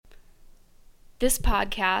This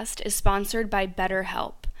podcast is sponsored by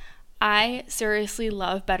BetterHelp. I seriously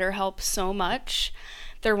love BetterHelp so much.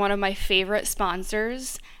 They're one of my favorite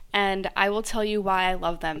sponsors, and I will tell you why I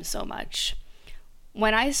love them so much.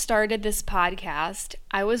 When I started this podcast,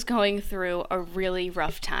 I was going through a really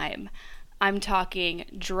rough time. I'm talking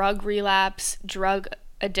drug relapse, drug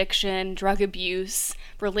addiction, drug abuse,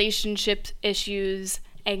 relationship issues,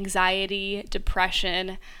 anxiety,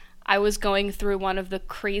 depression. I was going through one of the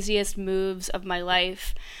craziest moves of my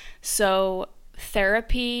life. So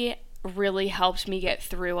therapy really helped me get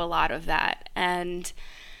through a lot of that. And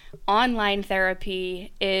online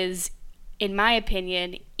therapy is, in my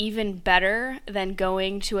opinion, even better than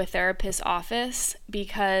going to a therapist's office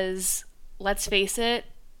because, let's face it,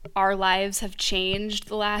 our lives have changed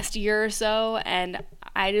the last year or so, and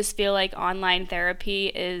I just feel like online therapy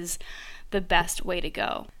is the best way to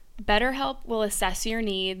go. BetterHelp will assess your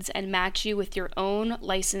needs and match you with your own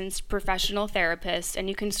licensed professional therapist, and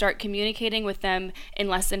you can start communicating with them in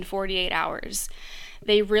less than 48 hours.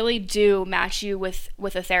 They really do match you with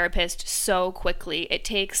a therapist so quickly. It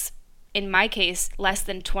takes, in my case, less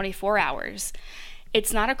than 24 hours.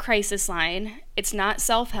 It's not a crisis line. It's not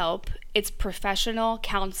self-help. It's professional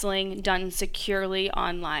counseling done securely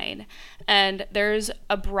online. And there's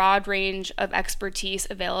a broad range of expertise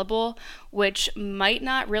available, which might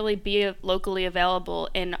not really be locally available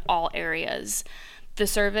in all areas. The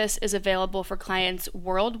service is available for clients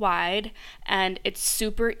worldwide, and it's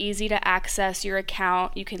super easy to access your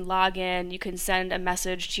account. You can log in, you can send a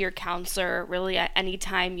message to your counselor really at any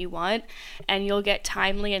time you want, and you'll get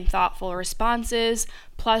timely and thoughtful responses.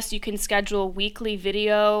 Plus, you can schedule weekly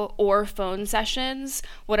video or phone sessions,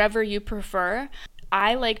 whatever you prefer.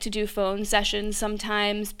 I like to do phone sessions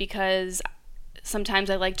sometimes because sometimes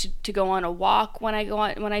I like to go on a walk when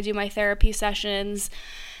I do my therapy sessions.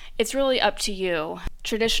 It's really up to you.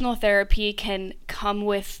 Traditional therapy can come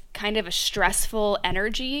with kind of a stressful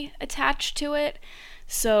energy attached to it.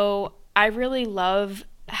 So I really love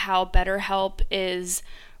how BetterHelp is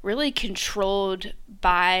really controlled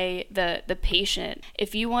by the patient.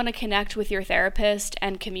 If you want to connect with your therapist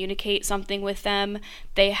and communicate something with them,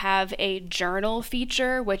 they have a journal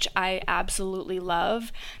feature, which I absolutely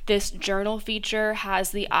love. This journal feature has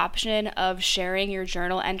the option of sharing your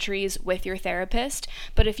journal entries with your therapist,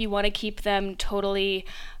 but if you want to keep them totally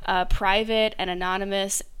private and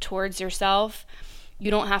anonymous towards yourself, you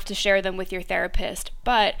don't have to share them with your therapist.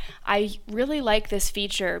 But I really like this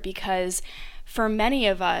feature because for many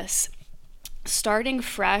of us, starting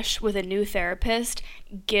fresh with a new therapist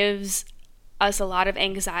gives us a lot of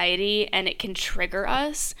anxiety and it can trigger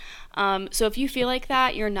us. So if you feel like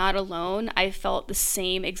that, you're not alone. I felt the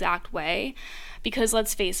same exact way. Because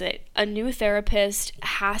let's face it, a new therapist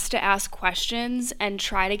has to ask questions and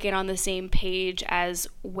try to get on the same page as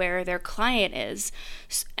where their client is.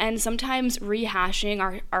 And sometimes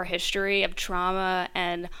rehashing our history of trauma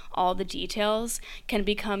and all the details can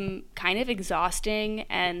become kind of exhausting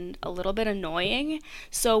and a little bit annoying.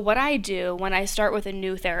 So what I do when I start with a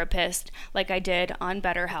new therapist, like I did on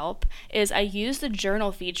BetterHelp, is I use the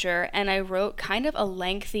journal feature and I wrote kind of a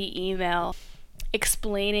lengthy email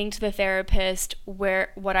explaining to the therapist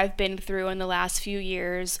what I've been through in the last few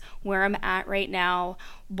years, where I'm at right now,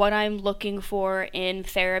 what I'm looking for in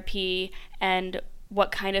therapy, and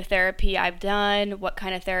what kind of therapy I've done, what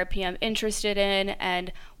kind of therapy I'm interested in,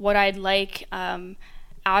 and what I'd like out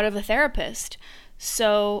of a therapist.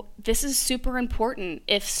 So this is super important.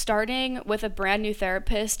 If starting with a brand new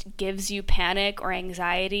therapist gives you panic or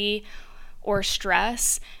anxiety or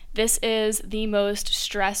stress, this is the most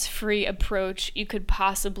stress-free approach you could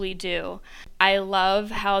possibly do. I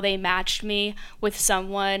love how they matched me with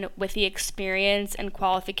someone with the experience and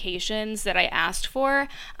qualifications that I asked for.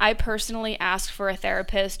 I personally asked for a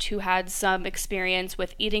therapist who had some experience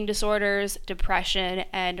with eating disorders, depression,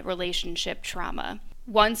 and relationship trauma.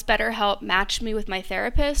 Once BetterHelp matched me with my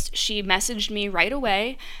therapist, she messaged me right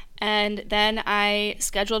away, and then I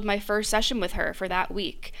scheduled my first session with her for that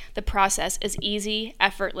week. The process is easy,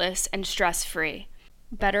 effortless, and stress-free.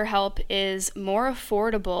 BetterHelp is more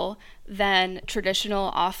affordable than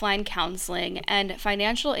traditional offline counseling, and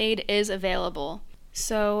financial aid is available.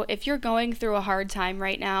 So if you're going through a hard time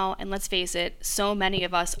right now, and let's face it, so many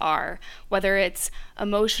of us are, whether it's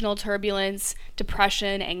emotional turbulence,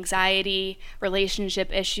 depression, anxiety, relationship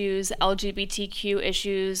issues, LGBTQ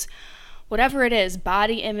issues, whatever it is,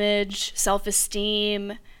 body image,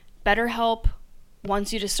 self-esteem, BetterHelp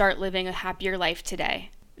wants you to start living a happier life today.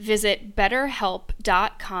 Visit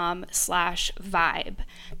betterhelp.com/vibe.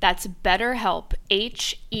 That's BetterHelp,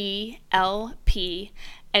 HELP,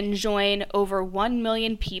 and join over 1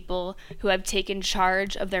 million people who have taken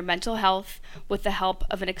charge of their mental health with the help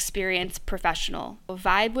of an experienced professional.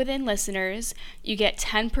 Vibe Within listeners, you get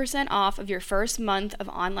 10% off of your first month of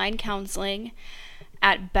online counseling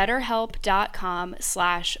at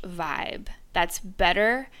betterhelp.com/vibe. That's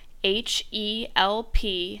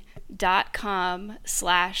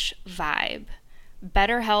betterhelp.com/vibe.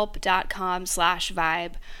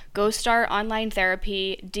 betterhelp.com/vibe. Go start online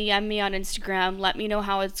therapy, DM me on Instagram, let me know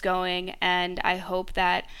how it's going, and I hope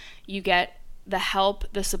that you get the help,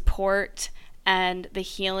 the support, and the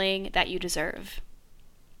healing that you deserve.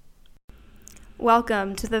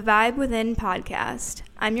 Welcome to the Vibe Within podcast.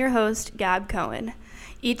 I'm your host, Gab Cohen.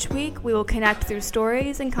 Each week, we will connect through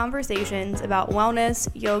stories and conversations about wellness,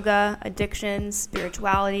 yoga, addictions,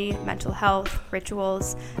 spirituality, mental health,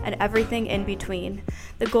 rituals, and everything in between.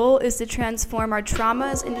 The goal is to transform our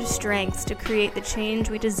traumas into strengths to create the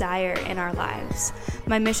change we desire in our lives.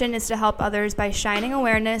 My mission is to help others by shining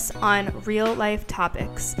awareness on real-life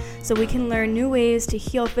topics so we can learn new ways to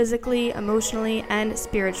heal physically, emotionally, and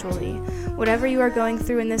spiritually. Whatever you are going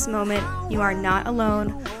through in this moment, you are not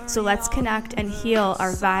alone, so let's connect and heal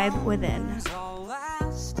our vibe within.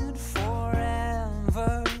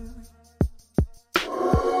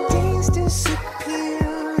 Days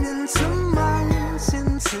disappeared into months,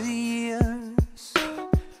 into years.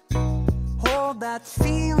 Hold that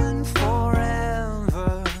feeling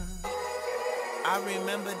forever. I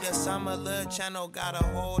remember the summer Lil Channel got a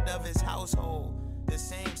hold of his household. The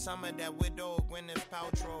same summer that widowed Gwyneth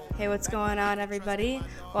Paltrow. Hey, what's going on, everybody?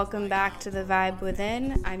 Welcome back to the Vibe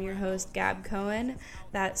Within. I'm your host, Gab Cohen.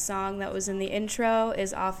 That song that was in the intro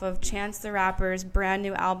is off of Chance the Rapper's brand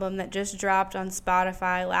new album that just dropped on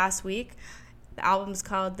Spotify last week. The album's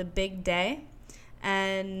called The Big Day,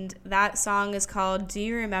 and that song is called Do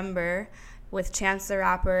You Remember, with Chance the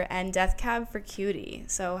Rapper and Death Cab for Cutie.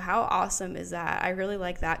 So how awesome is that? I really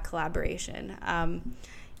like that collaboration.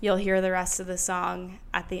 You'll hear the rest of the song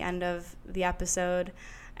at the end of the episode.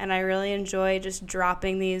 And I really enjoy just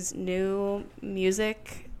dropping these new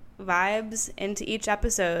music vibes into each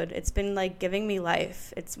episode. It's been like giving me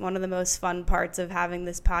life. It's one of the most fun parts of having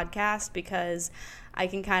this podcast because I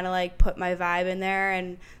can kind of like put my vibe in there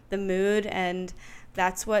and the mood. And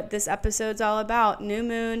that's what this episode's all about. New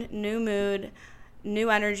moon, new mood, new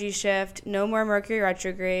energy shift, no more Mercury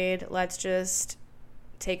retrograde. Let's just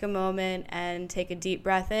take a moment and take a deep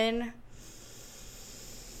breath in.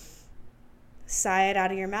 Sigh it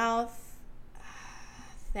out of your mouth.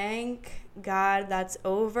 Thank God that's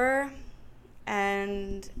over.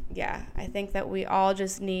 And yeah, I think that we all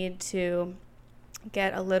just need to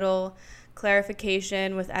get a little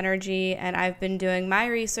clarification with energy. And I've been doing my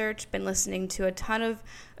research, been listening to a ton of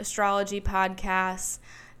astrology podcasts,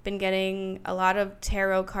 been getting a lot of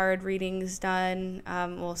tarot card readings done,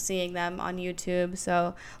 seeing them on YouTube.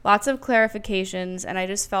 So lots of clarifications, and I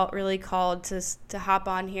just felt really called to hop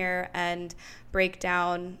on here and break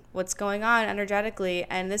down what's going on energetically.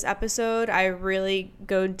 And this episode, I really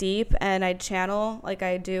go deep and I channel like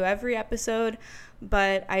I do every episode,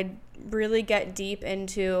 but I really get deep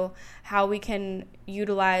into how we can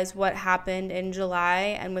utilize what happened in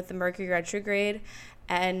July and with the Mercury retrograde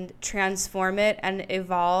and transform it and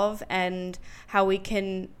evolve, and how we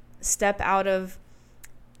can step out of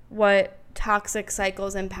what toxic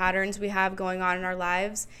cycles and patterns we have going on in our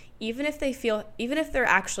lives, even if they're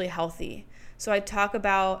actually healthy. So I talk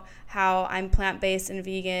about how I'm plant-based and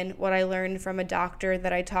vegan, what I learned from a doctor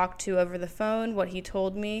that I talked to over the phone, what he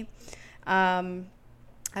told me. I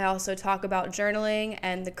also talk about journaling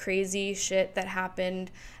and the crazy shit that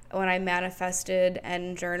happened when I manifested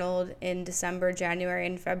and journaled in December, January,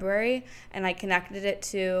 and February, and I connected it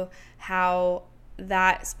to how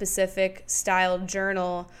that specific style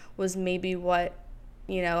journal was maybe what,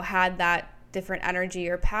 had that different energy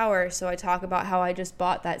or power. So I talk about how I just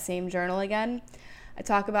bought that same journal again. I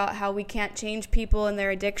talk about how we can't change people and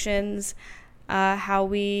their addictions, how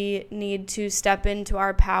we need to step into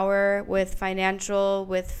our power with financial,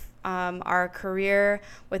 with our career,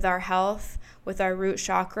 with our health, with our root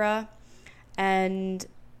chakra, and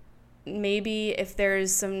maybe if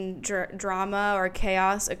there's some drama or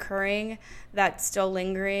chaos occurring that's still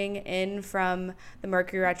lingering in from the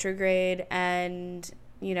Mercury retrograde and,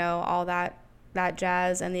 all that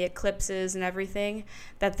jazz and the eclipses and everything,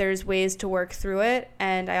 that there's ways to work through it.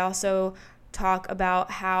 And I also talk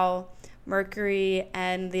about how Mercury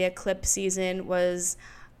and the eclipse season was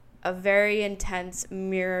a very intense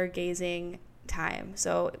mirror gazing time.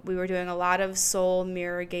 So we were doing a lot of soul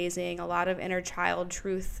mirror gazing, a lot of inner child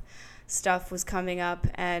truth stuff was coming up,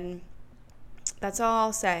 and that's all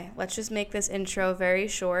I'll say. Let's just make this intro very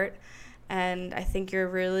short and I think you're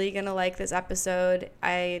really going to like this episode.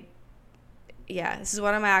 This is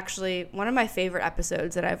one of my favorite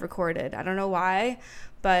episodes that I've recorded. I don't know why,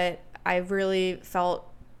 but I really felt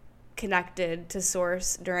connected to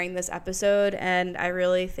Source during this episode, and I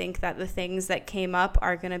really think that the things that came up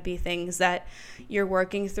are going to be things that you're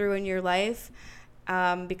working through in your life,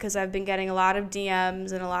 because I've been getting a lot of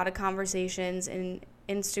DMs and a lot of conversations in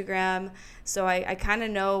Instagram, so I kind of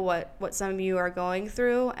know what some of you are going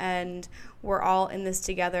through, and we're all in this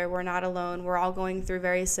together. We're not alone. We're all going through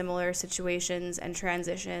very similar situations and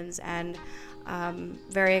transitions, and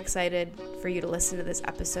very excited for you to listen to this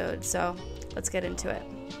episode. So let's get into it.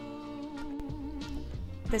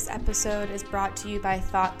 This episode is brought to you by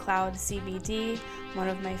Thought Cloud CBD, one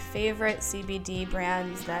of my favorite CBD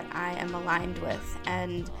brands that I am aligned with.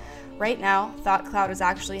 And right now, Thought Cloud is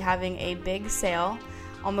actually having a big sale,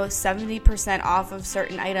 almost 70% off of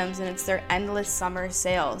certain items, and it's their endless summer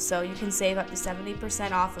sale. So you can save up to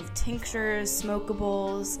 70% off of tinctures,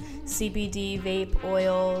 smokables, CBD vape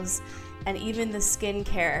oils, and even the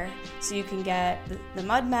skincare. So you can get the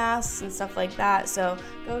mud masks and stuff like that. So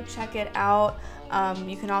go check it out.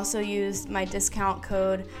 You can also use my discount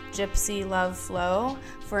code GYPSYLOVEFLOW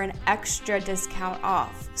for an extra discount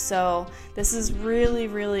off. So this is really,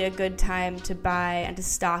 really a good time to buy and to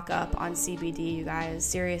stock up on CBD, you guys.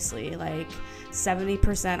 Seriously, like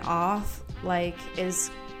 70% off,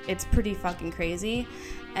 it's pretty fucking crazy.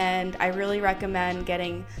 And I really recommend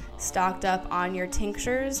getting stocked up on your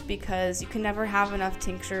tinctures, because you can never have enough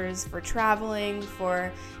tinctures for traveling,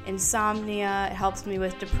 for insomnia. It helps me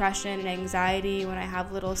with depression and anxiety when I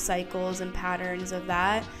have little cycles and patterns of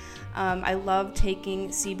that. I love taking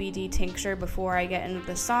CBD tincture before I get into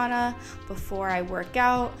the sauna, before I work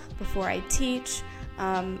out, before I teach.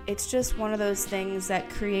 It's just one of those things that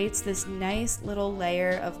creates this nice little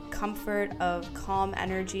layer of comfort, of calm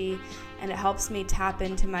energy, and it helps me tap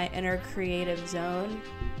into my inner creative zone.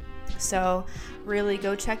 So really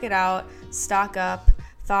go check it out, stock up.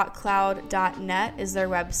 thoughtcloud.net is their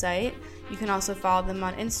website. You can also follow them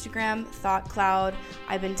on Instagram, thoughtcloud.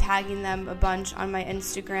 I've been tagging them a bunch on my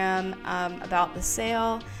Instagram about the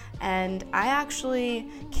sale, and I actually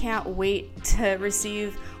can't wait to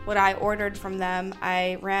receive what I ordered from them.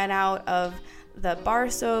 I ran out of the bar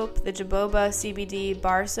soap, the jojoba CBD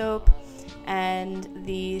bar soap, and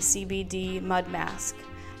the CBD mud mask.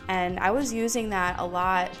 And I was using that a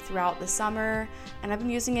lot throughout the summer, and I've been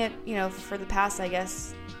using it, for the past, I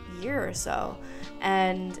guess, year or so.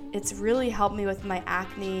 And it's really helped me with my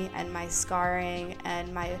acne and my scarring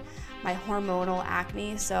and my hormonal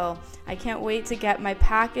acne. So I can't wait to get my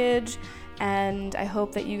package, and I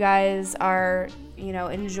hope that you guys are,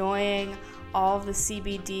 enjoying all of the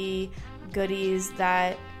CBD goodies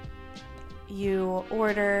that you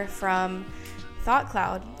order from Thought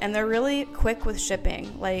Cloud. And they're really quick with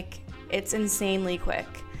shipping. It's insanely quick.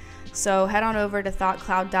 So head on over to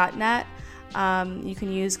thoughtcloud.net. You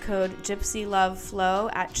can use code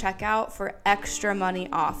GYPSYLOVEFLOW at checkout for extra money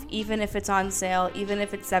off. Even if it's on sale, even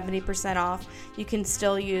if it's 70% off, you can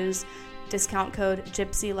still use discount code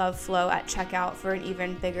GYPSYLOVEFLOW at checkout for an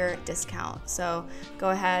even bigger discount. So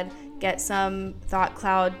go ahead, get some Thought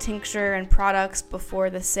Cloud tincture and products before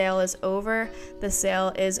the sale is over. The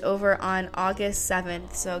sale is over on August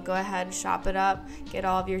 7th. So go ahead, shop it up, get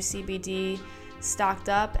all of your CBD stocked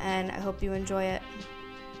up, and I hope you enjoy it.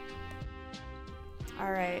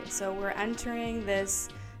 All right, so we're entering this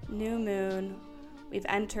new moon. We've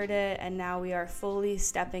entered it, and now we are fully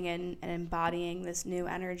stepping in and embodying this new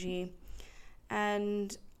energy.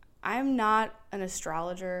 And I'm not an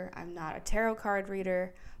astrologer, I'm not a tarot card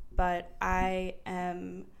reader, but I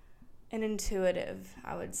am an intuitive,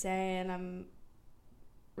 I would say, and I'm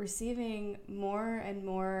receiving more and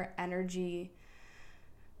more energy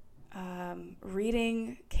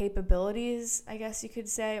reading capabilities, I guess you could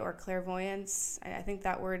say, or clairvoyance. I think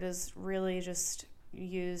that word is really just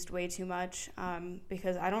used way too much,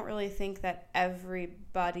 because I don't really think that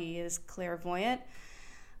everybody is clairvoyant.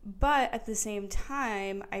 But at the same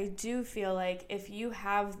time, I do feel like if you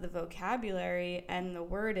have the vocabulary and the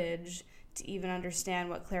wordage to even understand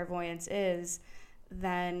what clairvoyance is,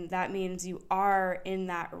 then that means you are in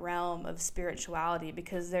that realm of spirituality,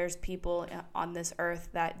 because there's people on this earth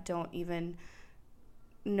that don't even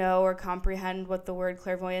know or comprehend what the word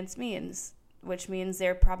clairvoyance means, which means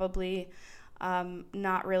they're probably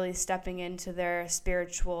not really stepping into their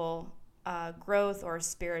spiritual growth or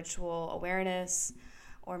spiritual awareness,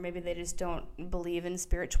 or maybe they just don't believe in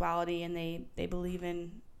spirituality and they believe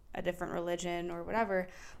in a different religion or whatever.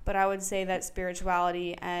 But I would say that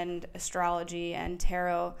spirituality and astrology and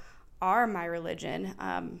tarot are my religion.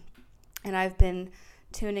 And I've been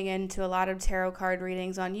tuning into a lot of tarot card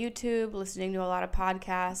readings on YouTube, listening to a lot of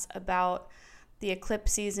podcasts about the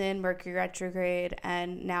eclipse season, Mercury retrograde,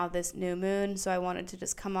 and now this new moon. So I wanted to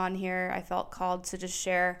just come on here. I felt called to just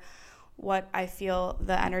share what I feel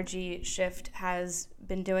the energy shift has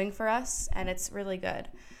been doing for us, and it's really good.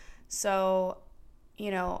 So,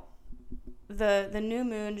 the new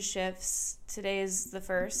moon shifts. Today is the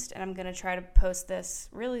 1st, and I'm going to try to post this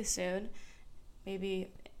really soon,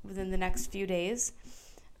 maybe within the next few days.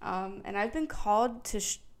 And I've been called to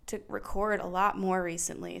record a lot more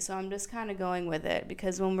recently, so I'm just kind of going with it,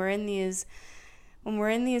 because when we're in these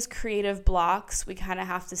creative blocks, we kind of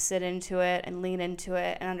have to sit into it and lean into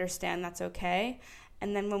it and understand that's okay.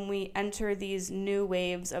 And then when we enter these new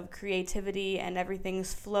waves of creativity and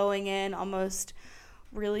everything's flowing in almost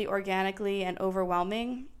really organically and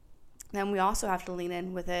overwhelming, then we also have to lean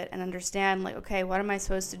in with it and understand, like, okay, what am I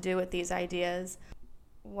supposed to do with these ideas?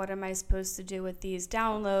 What am I supposed to do with these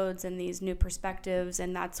downloads and these new perspectives?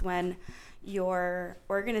 And that's when your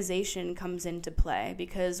organization comes into play,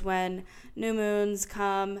 because when new moons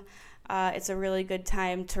come, it's a really good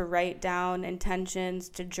time to write down intentions,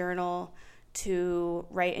 to journal, to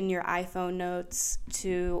write in your iPhone notes,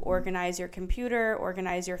 to organize your computer,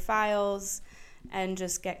 organize your files, and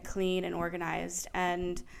just get clean and organized.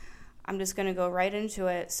 And I'm just going to go right into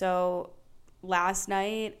it. So last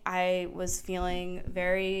night, I was feeling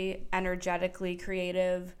very energetically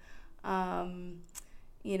creative,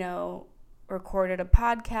 recorded a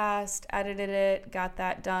podcast, edited it, got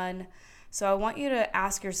that done. So I want you to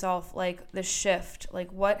ask yourself, like, the shift,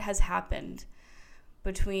 like, what has happened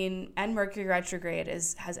between, and Mercury retrograde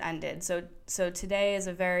has ended. So today is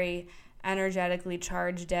a very energetically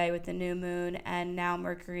charged day with the new moon, and now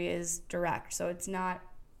Mercury is direct. So it's not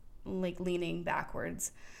like leaning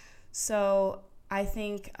backwards. So I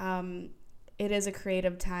think it is a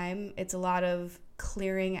creative time. It's a lot of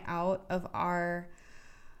clearing out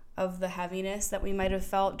of the heaviness that we might have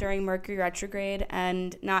felt during Mercury retrograde,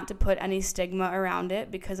 and not to put any stigma around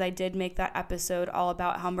it, because I did make that episode all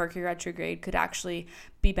about how Mercury retrograde could actually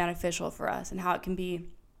be beneficial for us and how it can be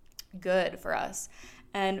good for us.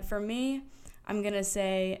 And for me, I'm going to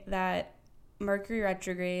say that Mercury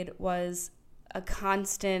retrograde was a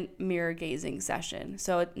constant mirror gazing session.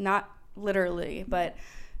 So not literally, but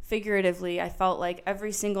figuratively, I felt like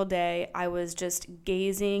every single day I was just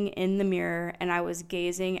gazing in the mirror, and I was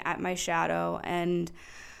gazing at my shadow. And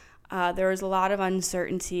there was a lot of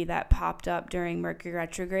uncertainty that popped up during Mercury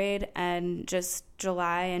retrograde, and just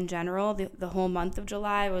July in general, the whole month of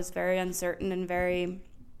July was very uncertain and very,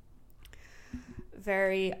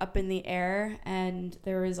 very up in the air. And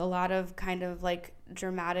there was a lot of kind of like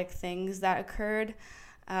dramatic things that occurred.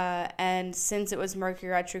 And since it was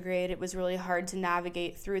Mercury retrograde, it was really hard to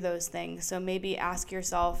navigate through those things. So maybe ask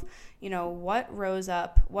yourself, what rose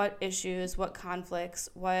up, what issues, what conflicts,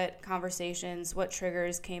 what conversations, what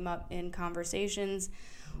triggers came up in conversations,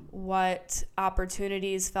 what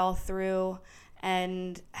opportunities fell through,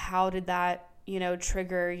 and how did that,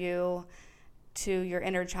 trigger you to your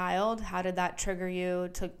inner child? How did that trigger you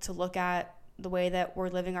to look at the way that we're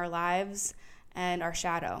living our lives and our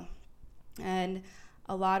shadow? And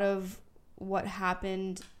a lot of what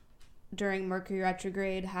happened during Mercury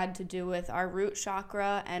retrograde had to do with our root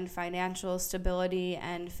chakra and financial stability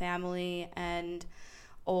and family and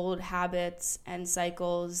old habits and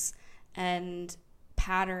cycles and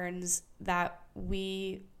patterns that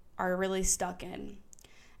we are really stuck in.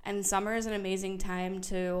 And summer is an amazing time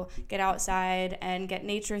to get outside and get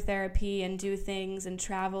nature therapy and do things and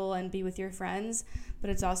travel and be with your friends. But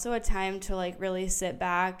it's also a time to like really sit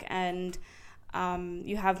back, and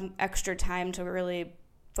you have extra time to really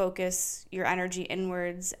focus your energy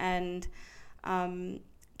inwards. And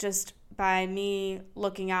just by me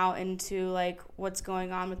looking out into like what's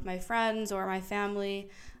going on with my friends or my family,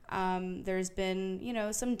 there's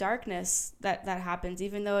been, some darkness that happens,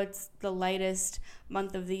 even though it's the lightest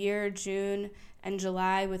month of the year, June and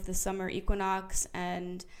July, with the summer equinox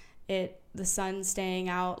and the sun staying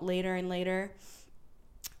out later and later.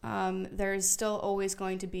 There's still always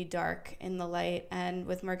going to be dark in the light. And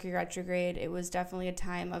with Mercury retrograde, it was definitely a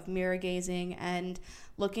time of mirror gazing and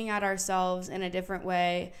looking at ourselves in a different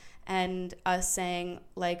way, and us saying,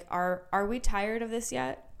 like, are we tired of this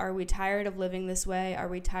yet? Are we tired of living this way? Are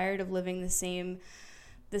we tired of living the same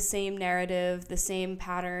narrative, the same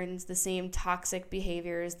patterns, the same toxic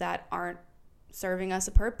behaviors that aren't serving us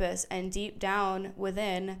a purpose? And deep down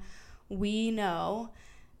within, we know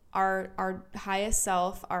our highest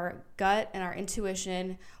self, our gut and our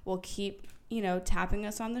intuition will keep, tapping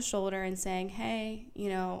us on the shoulder and saying, hey,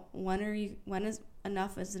 when is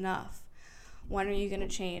enough is enough? When are you going to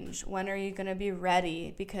change? When are you going to be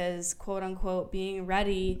ready? Because, quote unquote, being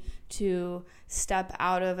ready to step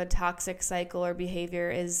out of a toxic cycle or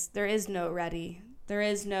behavior there is no ready. There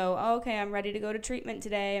is no, oh, okay, I'm ready to go to treatment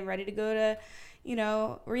today. I'm ready to go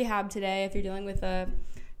to, rehab today if you're dealing with a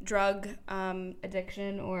drug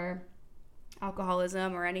addiction or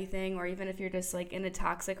alcoholism or anything, or even if you're just like in a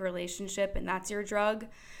toxic relationship and that's your drug.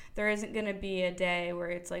 There isn't going to be a day where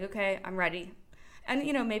it's like, okay, I'm ready. And,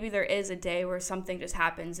 maybe there is a day where something just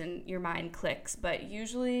happens and your mind clicks. But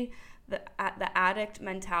usually the addict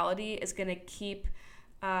mentality is going to keep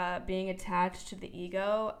being attached to the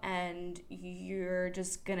ego. And you're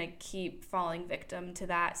just going to keep falling victim to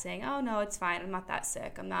that, saying, oh, no, it's fine. I'm not that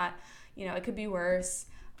sick. I'm not, it could be worse.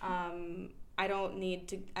 I don't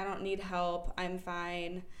need help. I'm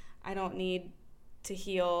fine. I don't need to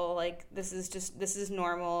heal. Like, this is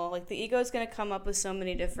normal. Like, the ego is going to come up with so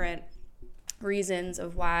many different reasons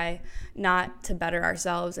of why not to better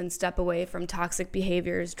ourselves and step away from toxic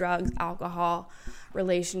behaviors, drugs, alcohol,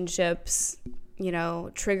 relationships,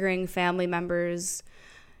 triggering family members,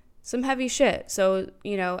 some heavy shit. So,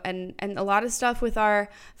 and a lot of stuff with our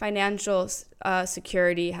financial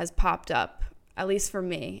security has popped up, at least for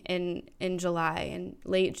me, in July, in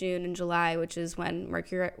late June and July, which is when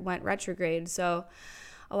Mercury went retrograde. So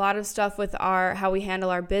a lot of stuff with how we handle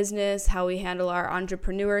our business, how we handle our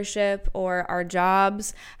entrepreneurship or our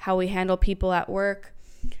jobs, how we handle people at work.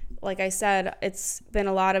 Like I said, it's been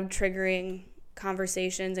a lot of triggering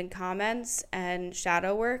conversations and comments and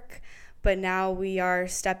shadow work, but now we are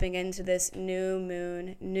stepping into this new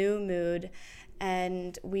moon, new mood,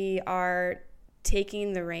 and we are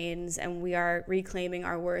taking the reins and we are reclaiming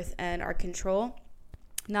our worth and our control,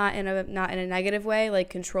 not in a negative way, like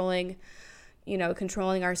controlling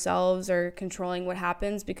ourselves or controlling what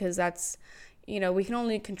happens, because that's, we can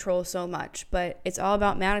only control so much, but it's all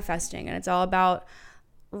about manifesting, and it's all about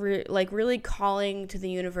really calling to the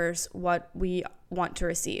universe what we want to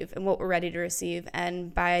receive and what we're ready to receive.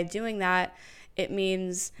 And by doing that, it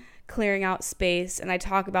means clearing out space. And I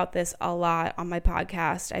talk about this a lot on my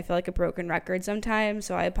podcast. I feel like a broken record sometimes,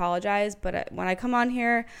 so I apologize. But when I come on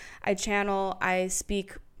here, I channel, I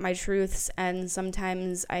speak my truths, and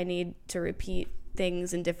sometimes I need to repeat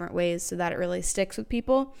things in different ways so that it really sticks with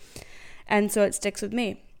people. And so it sticks with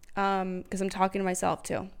me because I'm talking to myself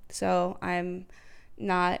too. So I'm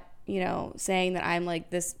not, saying that I'm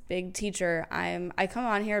like this big teacher. I come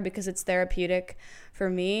on here because it's therapeutic for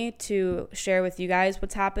me to share with you guys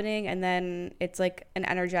what's happening, and then it's like an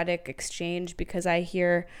energetic exchange because I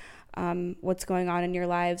hear what's going on in your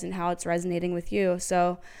lives and how it's resonating with you.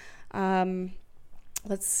 So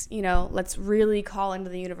let's really call into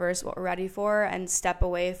the universe what we're ready for and step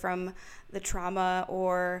away from the trauma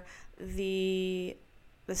or the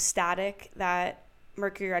static that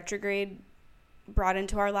Mercury retrograde brought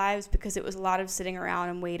into our lives, because it was a lot of sitting around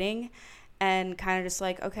and waiting and kind of just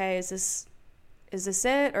like, okay, is this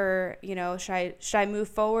it? Or, should I move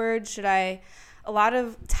forward? A lot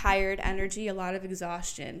of tired energy, a lot of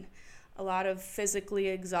exhaustion, a lot of physically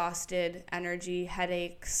exhausted energy,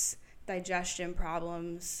 headaches, digestion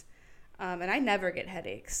problems. And I never get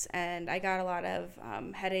headaches, and I got a lot of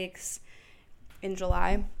headaches in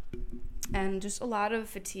July, and just a lot of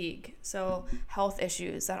fatigue. So health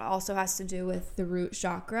issues, that also has to do with the root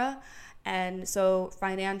chakra. And so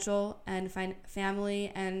financial and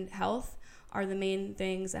family and health are the main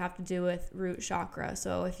things that have to do with root chakra.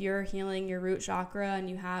 So if you're healing your root chakra and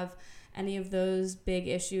you have any of those big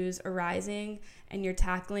issues arising and you're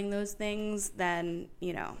tackling those things, then,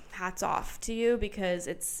 hats off to you, because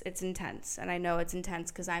it's intense. And I know it's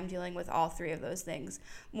intense because I'm dealing with all three of those things,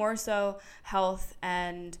 more so health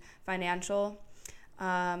and financial.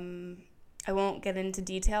 I won't get into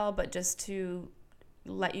detail, but just to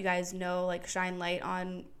let you guys know, like, shine light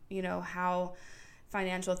on, how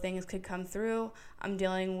financial things could come through. I'm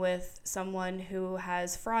dealing with someone who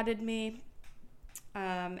has frauded me,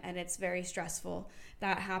 and it's very stressful.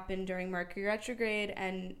 That happened during Mercury retrograde,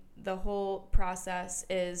 and the whole process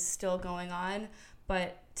is still going on.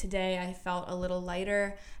 But today I felt a little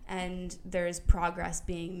lighter, and there's progress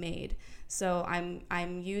being made. So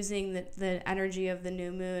I'm using the energy of the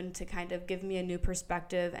new moon to kind of give me a new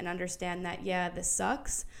perspective and understand that, yeah, this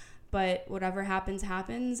sucks, but whatever happens,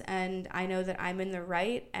 happens. And I know that I'm in the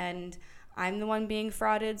right, and I'm the one being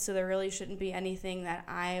frauded. So there really shouldn't be anything that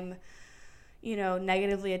I'm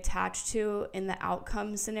negatively attached to in the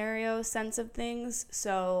outcome scenario sense of things.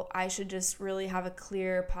 So I should just really have a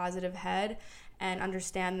clear, positive head and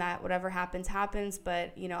understand that whatever happens, happens.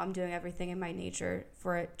 But, I'm doing everything in my nature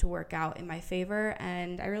for it to work out in my favor.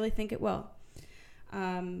 And I really think it will.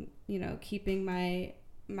 Keeping my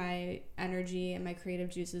my energy and my creative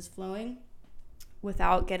juices flowing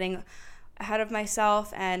without getting ahead of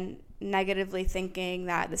myself and negatively thinking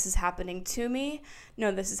that this is happening to me.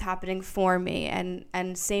 No, this is happening for me.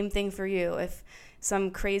 And same thing for you. If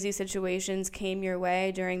some crazy situations came your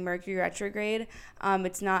way during Mercury retrograde,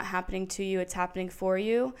 it's not happening to you, it's happening for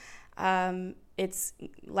you. It's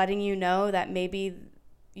letting you know that maybe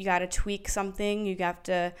you got to tweak something. You have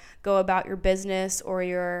to go about your business or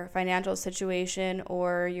your financial situation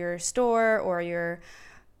or your store or your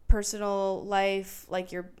personal life,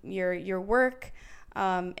 like your work,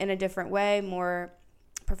 in a different way, more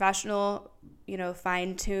professional.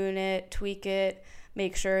 Fine tune it, tweak it,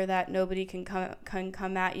 make sure that nobody can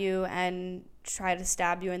come at you and try to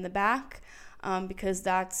stab you in the back, because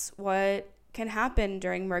that's what can happen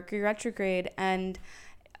during Mercury retrograde and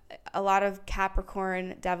a lot of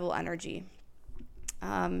Capricorn devil energy.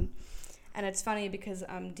 And it's funny because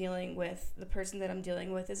the person that I'm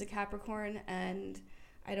dealing with is a Capricorn, and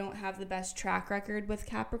I don't have the best track record with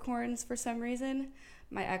Capricorns for some reason.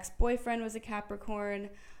 My ex-boyfriend was a Capricorn.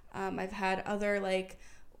 I've had other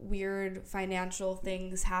weird financial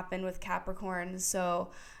things happen with Capricorns,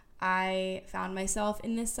 so I found myself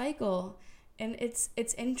in this cycle. And it's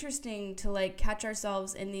interesting to catch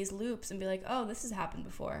ourselves in these loops and be like, oh, this has happened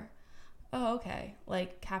before. Oh, okay.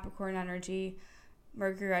 Capricorn energy,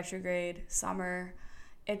 Mercury retrograde, summer.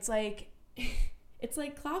 It's it's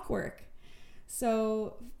like clockwork.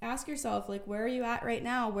 So ask yourself, where are you at right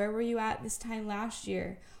now? Where were you at this time last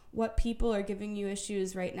year? What people are giving you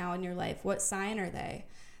issues right now in your life? What sign are they?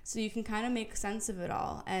 So you can kind of make sense of it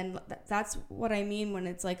all. And that's what I mean when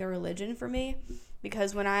it's a religion for me.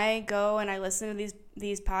 Because when I go and I listen to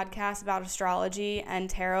these podcasts about astrology and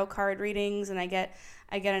tarot card readings, and I get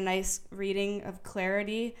a nice reading of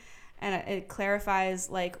clarity, and it clarifies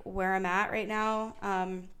where I'm at right now.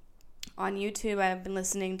 On YouTube, I've been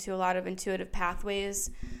listening to a lot of Intuitive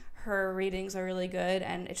Pathways. Her readings are really good,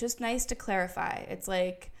 and it's just nice to clarify. It's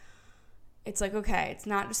okay, it's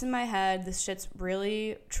not just in my head. This shit's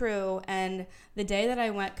really true. And the day that I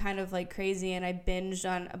went kind of crazy and I binged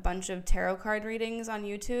on a bunch of tarot card readings on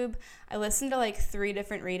YouTube, I listened to 3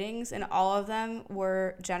 different readings, and all of them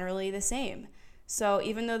were generally the same. So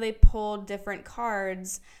even though they pulled different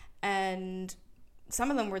cards, and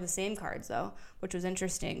some of them were the same cards though, which was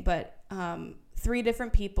interesting, but 3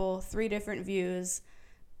 different people, 3 different views,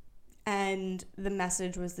 and the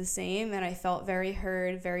message was the same, and I felt very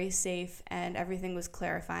heard, very safe, and everything was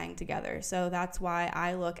clarifying together. So that's why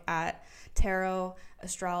I look at tarot,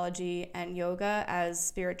 astrology, and yoga as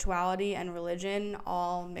spirituality and religion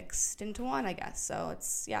all mixed into one, I guess. So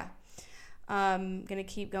it's, yeah. I'm going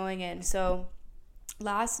to keep going in. So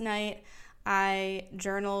last night I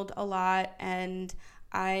journaled a lot, and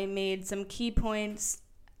I made some key points,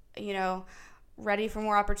 ready for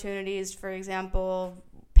more opportunities, for example,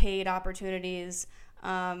 paid opportunities,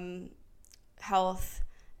 health,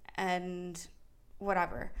 and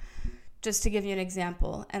whatever, just to give you an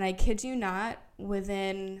example. And I kid you not,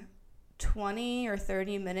 within 20 or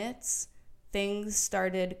 30 minutes, things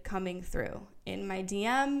started coming through in my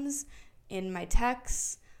DMs, in my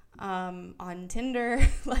texts, on Tinder.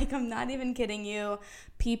 I'm not even kidding you.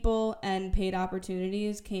 People and paid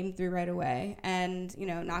opportunities came through right away. And,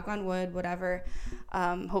 knock on wood, whatever.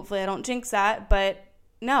 Hopefully I don't jinx that, but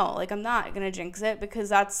no, I'm not going to jinx it, because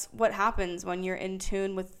that's what happens when you're in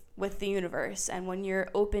tune with the universe, and when you're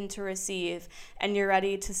open to receive, and you're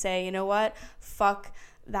ready to say, you know what, fuck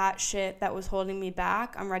that shit that was holding me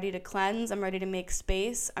back. I'm ready to cleanse. I'm ready to make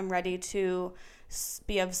space. I'm ready to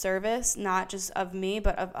be of service, not just of me,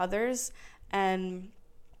 but of others. And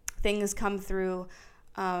things come through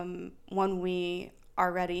when we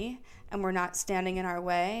are ready and we're not standing in our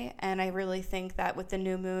way. And I really think that with the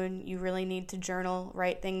new moon, you really need to journal,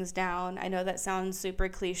 write things down. I know that sounds super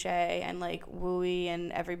cliche and wooey,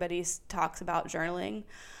 and everybody talks about journaling,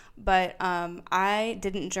 but I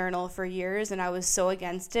didn't journal for years, and I was so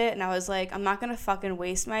against it. And I was I'm not gonna fucking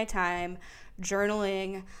waste my time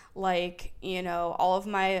journaling all of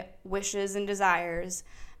my wishes and desires.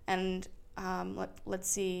 And let's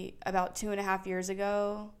see, about 2.5 years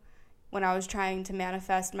ago, when I was trying to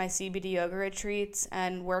manifest my CBD yoga retreats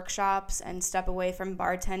and workshops and step away from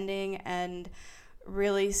bartending and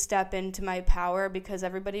really step into my power, because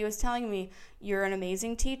everybody was telling me, you're an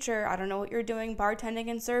amazing teacher. I don't know what you're doing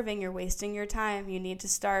bartending and serving. You're wasting your time. You need to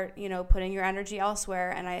start, putting your energy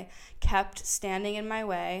elsewhere. And I kept standing in my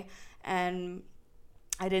way, and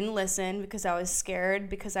I didn't listen because I was scared,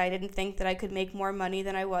 because I didn't think that I could make more money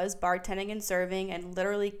than I was bartending and serving and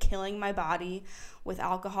literally killing my body with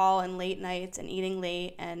alcohol and late nights and eating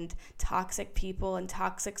late and toxic people and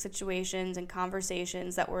toxic situations and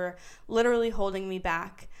conversations that were literally holding me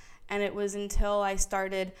back. And it was until I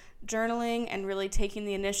started journaling and really taking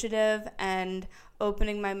the initiative and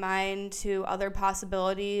opening my mind to other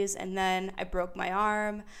possibilities, and then I broke my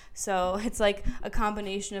arm. So it's like a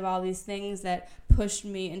combination of all these things that pushed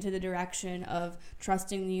me into the direction of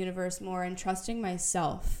trusting the universe more and trusting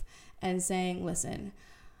myself and saying, listen,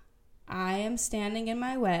 I am standing in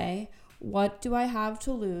my way. What do I have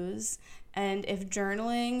to lose? And if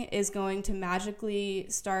journaling is going to magically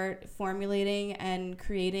start formulating and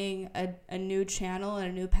creating a new channel and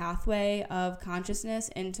a new pathway of consciousness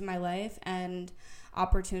into my life and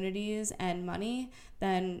opportunities and money,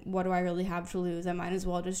 then what do I really have to lose? I might as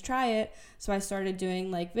well just try it. So I started doing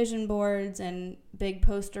like vision boards and big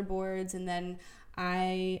poster boards, and then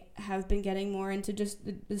I have been getting more into just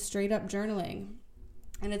the straight up journaling.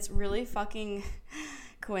 And it's really fucking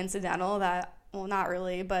coincidental that, well, not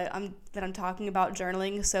really, but that I'm talking about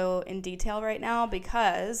journaling so in detail right now,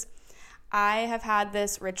 because I have had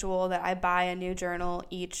this ritual that I buy a new journal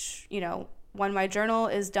each, when my journal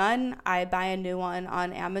is done, I buy a new one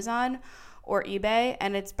on Amazon or eBay,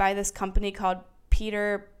 and it's by this company called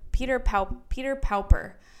Peter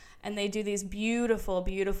Pauper, and they do these beautiful,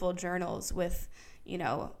 beautiful journals with,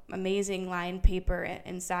 amazing lined paper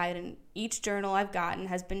inside, and each journal I've gotten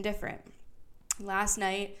has been different. Last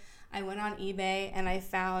night, I went on eBay and I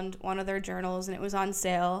found one of their journals, and it was on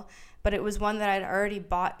sale, but it was one that I'd already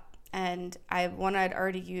bought and one I'd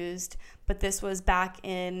already used, but this was back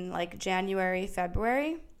in like January,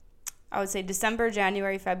 February. I would say December,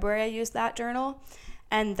 January, February I used that journal,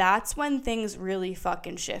 and that's when things really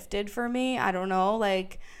fucking shifted for me. I don't know,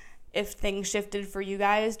 like, if things shifted for you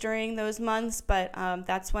guys during those months, but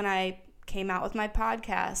that's when I came out with my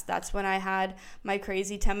podcast. That's when I had my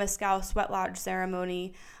crazy Temescal Sweat Lodge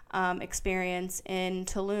ceremony experience in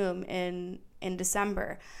Tulum in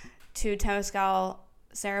December. 2 Temescal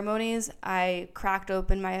ceremonies, I cracked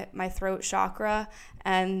open my throat chakra,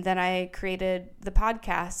 and then I created the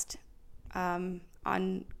podcast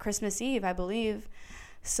on Christmas Eve, I believe.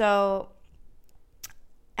 So,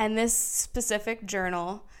 and this specific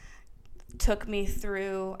journal took me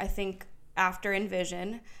through, I think, after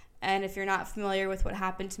Envision. And if you're not familiar with what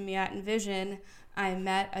happened to me at Envision, I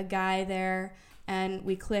met a guy there and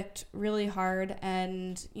we clicked really hard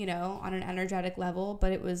and, on an energetic level,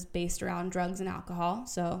 but it was based around drugs and alcohol.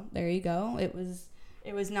 So there you go. It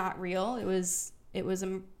was not real. It was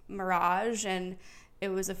a mirage, and it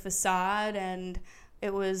was a facade, and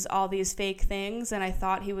it was all these fake things. And I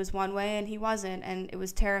thought he was one way and he wasn't. And it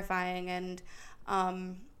was terrifying. And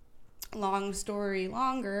long story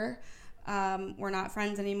longer, we're not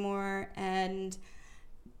friends anymore. And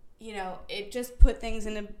it just put things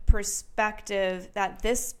into perspective that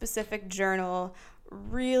this specific journal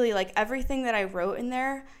really, like, everything that I wrote in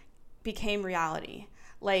there became reality.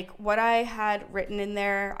 Like, what I had written in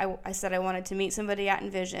there, I said I wanted to meet somebody at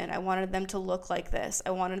Envision. I wanted them to look like this.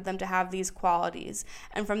 I wanted them to have these qualities.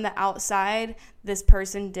 And from the outside, this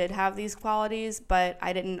person did have these qualities, but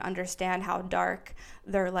I didn't understand how dark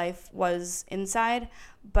their life was inside.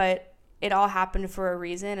 But it all happened for a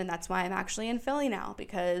reason, and that's why I'm actually in Philly now,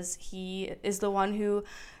 because he is the one who,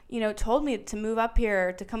 told me to move up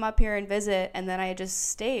here, to come up here and visit, and then I just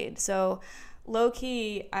stayed. So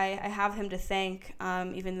low-key, I have him to thank,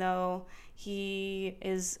 even though he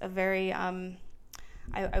is a very,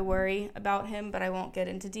 I worry about him, but I won't get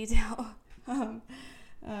into detail.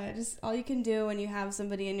 Just all you can do when you have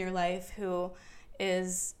somebody in your life who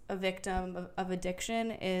is a victim of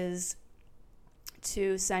addiction is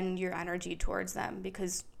to send your energy towards them,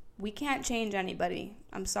 because we can't change anybody.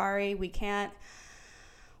 I'm sorry, we can't.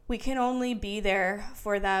 We can only be there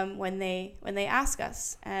for them when they ask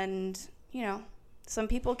us. And, some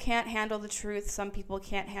people can't handle the truth. Some people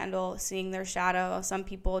can't handle seeing their shadow. Some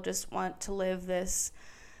people just want to live this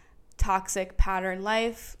toxic pattern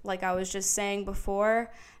life, like I was just saying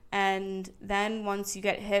before. And then once you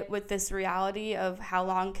get hit with this reality of how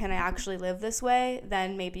long can I actually live this way,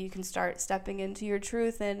 then maybe you can start stepping into your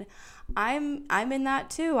truth. And I'm in that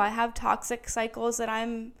too. I have toxic cycles that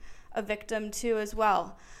I'm a victim to as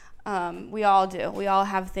well. We all do. We all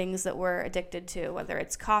have things that we're addicted to, whether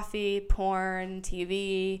it's coffee, porn,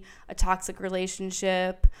 TV, a toxic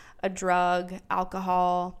relationship, a drug,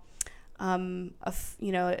 alcohol,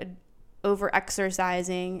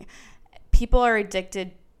 over-exercising. People are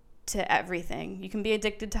addicted to everything. You can be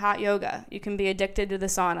addicted to hot yoga. You can be addicted to the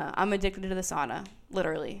sauna. I'm addicted to the sauna,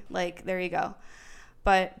 literally. Like, there you go.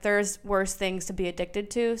 but there's worse things to be addicted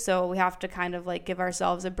to. So we have to kind of like give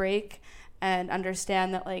ourselves a break and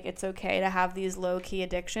understand that like it's okay to have these low-key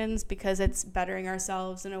addictions because it's bettering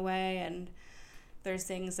ourselves in a way, and there's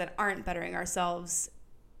things that aren't bettering ourselves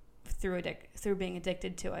through being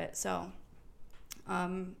addicted to it. So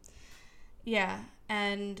yeah.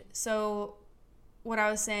 And so what I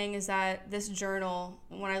was saying is that this journal,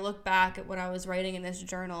 when I look back at what I was writing in this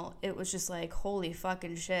journal, it was just like, holy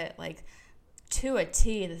fucking shit. Like, to a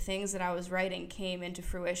T, the things that I was writing came into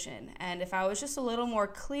fruition. And if I was just a little more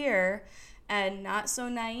clear and not so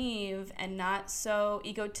naive and not so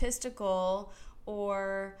egotistical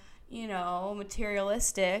or, you know,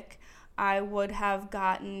 materialistic, I would have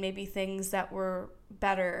gotten maybe things that were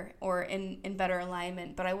better or in better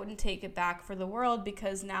alignment, but I wouldn't take it back for the world,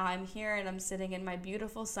 because now I'm here and I'm sitting in my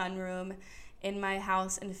beautiful sunroom in my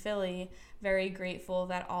house in Philly, very grateful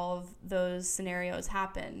that all of those scenarios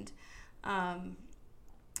happened.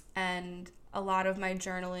 And a lot of my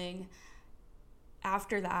journaling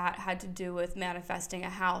after that had to do with manifesting a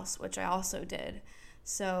house, which I also did.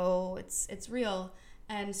 So it's real.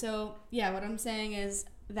 And so, yeah, what I'm saying is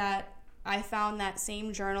that I found that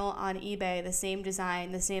same journal on eBay, the same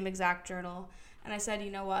design, the same exact journal. And I said,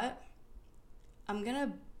 you know what? I'm going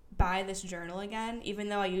to buy this journal again, even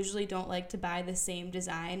though I usually don't like to buy the same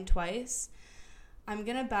design twice. I'm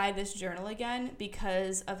going to buy this journal again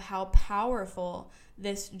because of how powerful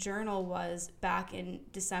this journal was back in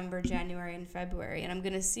December, January, and February. And I'm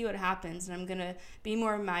going to see what happens, and I'm going to be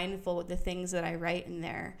more mindful with the things that I write in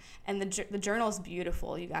there. And the journal is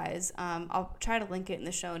beautiful, you guys. I'll try to link it in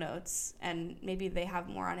the show notes, and maybe they have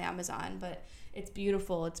more on Amazon, but it's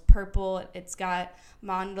beautiful. It's purple. It's got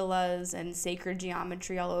mandalas and sacred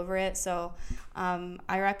geometry all over it. So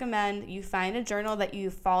I recommend you find a journal that you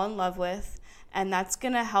fall in love with, and that's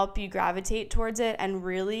going to help you gravitate towards it and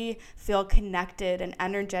really feel connected and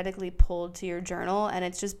energetically pulled to your journal. And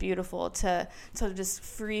it's just beautiful to just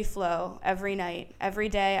free flow every night, every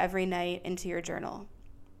day, every night into your journal.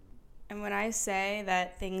 And when I say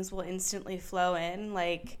that things will instantly flow in,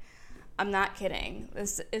 like, I'm not kidding.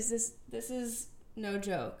 This is no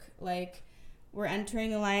joke. Like, we're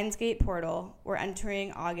entering the Lionsgate portal. We're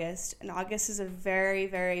entering August, and August is a very,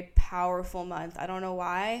 very powerful month. I don't know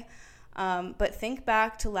why. But think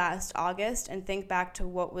back to last August and think back to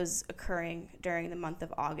what was occurring during the month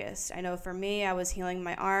of August. I know for me, I was healing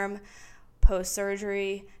my arm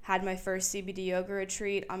post-surgery, had my first CBD yoga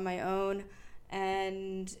retreat on my own,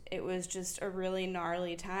 and it was just a really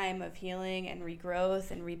gnarly time of healing and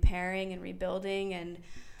regrowth and repairing and rebuilding and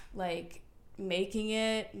like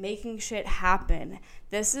making shit happen.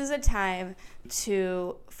 This is a time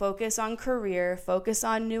to focus on career, focus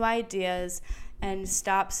on new ideas, and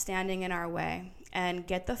stop standing in our way and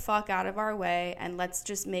get the fuck out of our way, and let's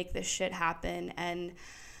just make this shit happen and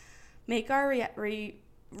make our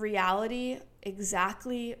reality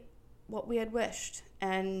exactly what we had wished,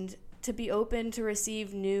 and to be open to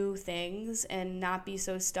receive new things and not be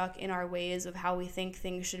so stuck in our ways of how we think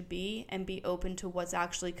things should be, and be open to what's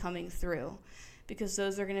actually coming through, because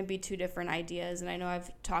those are going to be two different ideas. And I know I've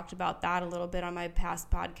talked about that a little bit on my past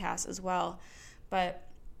podcasts as well. But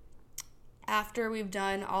after we've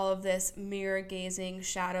done all of this mirror gazing,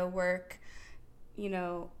 shadow work,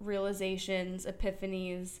 realizations,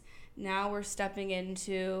 epiphanies, now we're stepping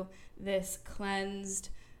into this cleansed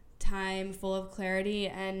time full of clarity.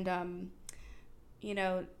 And,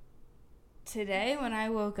 today when I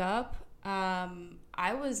woke up,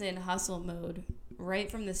 I was in hustle mode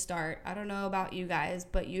right from the start. I don't know about you guys,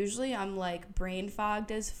 but usually I'm like brain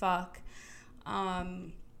fogged as fuck.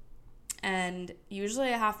 And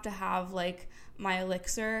usually I have to have like my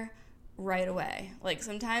elixir right away. Like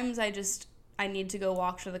sometimes I need to go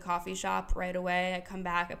walk to the coffee shop right away. I come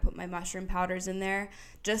back, I put my mushroom powders in there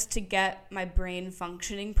just to get my brain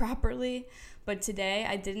functioning properly. But today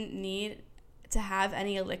I didn't need to have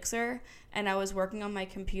any elixir, and I was working on my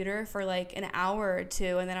computer for like an hour or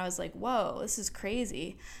two, and then I was like, whoa, this is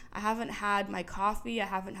crazy. I haven't had my coffee, I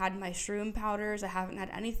haven't had my shroom powders, I haven't had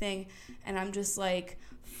anything, and I'm just like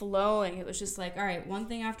flowing. It was just like, all right, one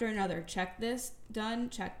thing after another. Check this, done.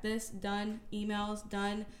 Check this, done. Emails,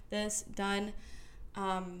 done. This, done.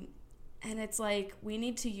 And it's like we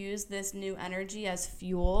need to use this new energy as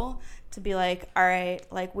fuel to be like, all right,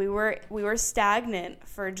 like we were stagnant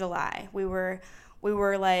for July. We were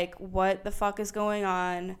like, what the fuck is going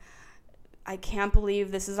on? I can't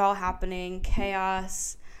believe this is all happening.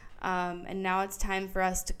 Chaos. And now it's time for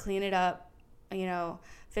us to clean it up,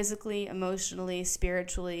 physically, emotionally,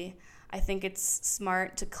 spiritually. I think it's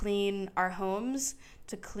smart to clean our homes,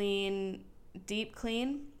 to deep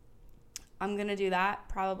clean. I'm going to do that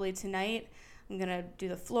probably tonight. I'm I'm going to do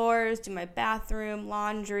the floors, do my bathroom,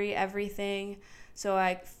 laundry, everything. So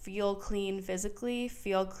I feel clean physically,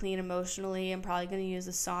 feel clean emotionally. I'm probably going to use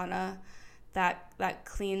a sauna that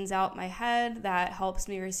cleans out my head, that helps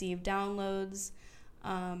me receive downloads.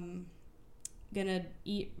 Gonna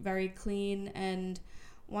eat very clean. And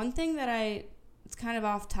one thing that it's kind of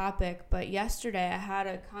off topic, but yesterday I had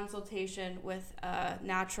a consultation with a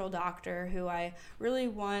natural doctor who I really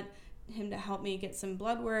want him to help me get some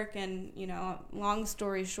blood work. And, long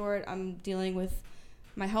story short, I'm dealing with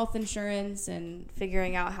my health insurance and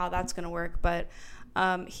figuring out how that's going to work. But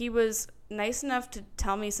he was nice enough to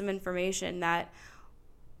tell me some information that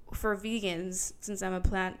for vegans, since I'm a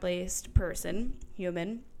plant-based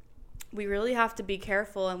human, we really have to be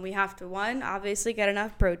careful, and we have to, one, obviously get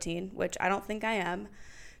enough protein, which I don't think I am.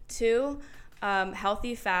 Two,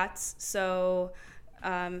 healthy fats, so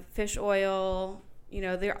fish oil,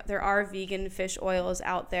 there are vegan fish oils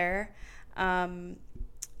out there.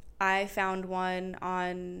 I found one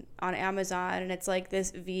on Amazon, and it's like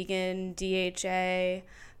this vegan DHA,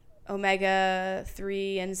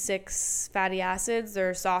 omega-3 and 6 fatty acids.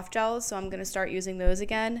 They're soft gels, so I'm going to start using those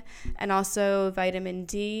again. And also vitamin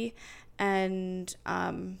D. And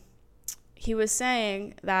he was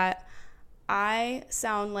saying that I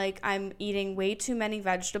sound like I'm eating way too many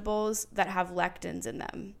vegetables that have lectins in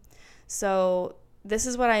them. So this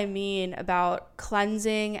is what I mean about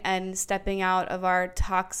cleansing and stepping out of our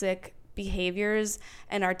toxic behaviors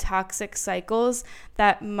and our toxic cycles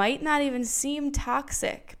that might not even seem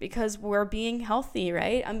toxic because we're being healthy,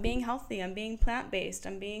 right? I'm being healthy. I'm being plant-based.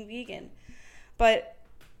 I'm being vegan. But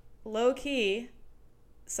low-key,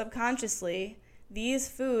 subconsciously, these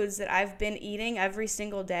foods that I've been eating every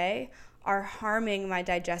single day are harming my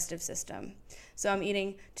digestive system. So I'm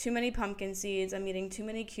eating too many pumpkin seeds. I'm eating too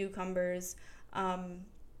many cucumbers.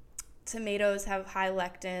 Tomatoes have high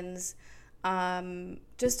lectins.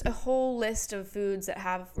 Just a whole list of foods that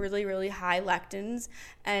have really, really high lectins,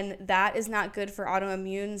 and that is not good for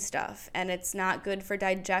autoimmune stuff, and it's not good for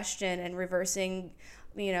digestion and reversing,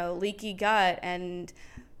 leaky gut and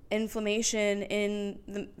inflammation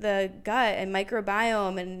in the gut and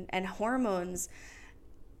microbiome and hormones.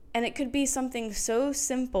 And it could be something so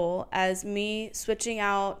simple as me switching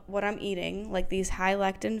out what I'm eating, like these high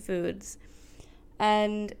lectin foods,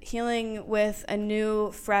 and healing with a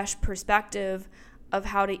new, fresh perspective of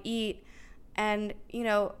how to eat. And,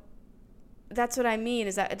 that's what I mean,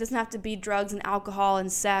 is that it doesn't have to be drugs and alcohol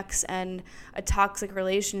and sex and a toxic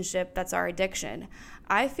relationship that's our addiction.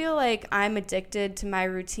 I feel like I'm addicted to my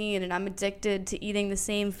routine, and I'm addicted to eating the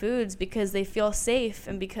same foods because they feel safe,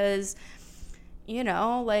 and because,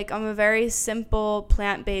 I'm a very simple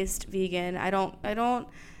plant-based vegan. I don't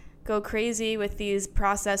go crazy with these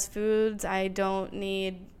processed foods. I don't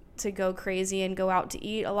need to go crazy and go out to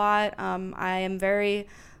eat a lot. I am very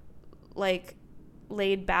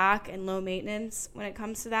laid back and low maintenance when it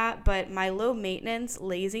comes to that. But my low maintenance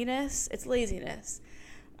laziness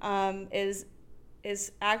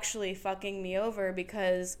is actually fucking me over,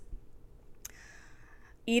 because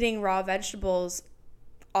eating raw vegetables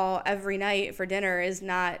every night for dinner is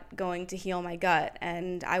not going to heal my gut.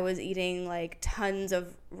 And I was eating tons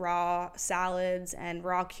of raw salads and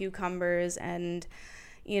raw cucumbers, and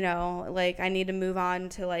I need to move on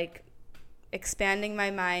to expanding my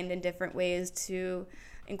mind in different ways to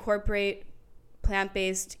incorporate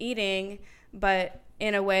plant-based eating, but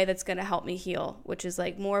in a way that's going to help me heal, which is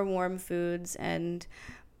more warm foods and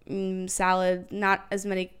salad, not as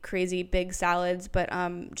many crazy big salads, but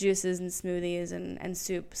juices and smoothies and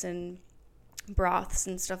soups and broths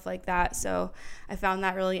and stuff like that. So I found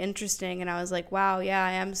that really interesting, and I was like, wow, yeah,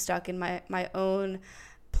 I am stuck in my own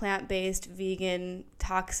plant-based vegan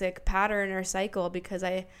toxic pattern or cycle, because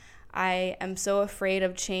I am so afraid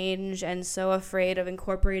of change and so afraid of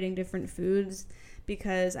incorporating different foods,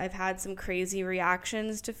 because I've had some crazy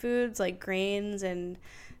reactions to foods like grains and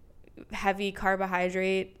heavy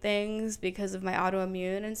carbohydrate things because of my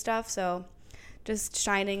autoimmune and stuff. So just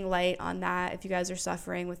shining light on that, if you guys are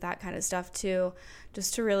suffering with that kind of stuff too,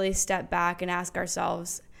 just to really step back and ask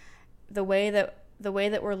ourselves, the way that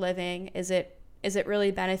we're living, is it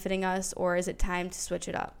really benefiting us, or is it time to switch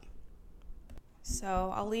it up?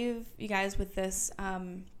 So I'll leave you guys with this.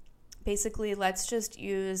 Basically, let's just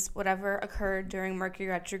use whatever occurred during Mercury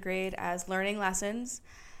retrograde as learning lessons.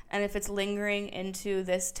 And if it's lingering into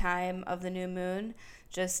this time of the new moon,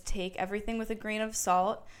 just take everything with a grain of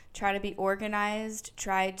salt. Try to be organized.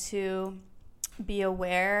 Try to be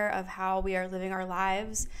aware of how we are living our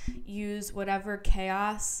lives. Use whatever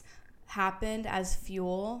chaos happened as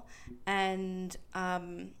fuel, and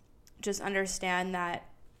just understand that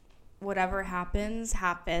whatever happens,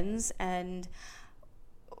 happens. And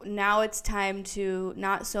now it's time to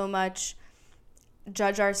not so much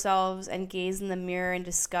judge ourselves and gaze in the mirror in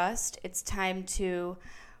disgust. It's time to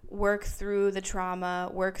work through the trauma,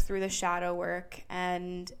 work through the shadow work,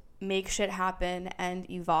 and make shit happen and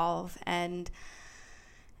evolve and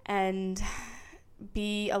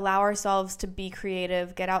allow ourselves to be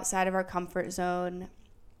creative, get outside of our comfort zone,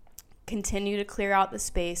 continue to clear out the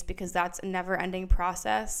space, because that's a never-ending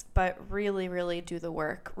process, but really, really do the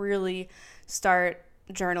work. Really start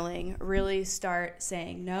journaling, really start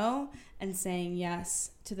saying no and saying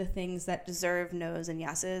yes to the things that deserve no's and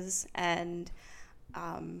yeses. And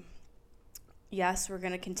yes, we're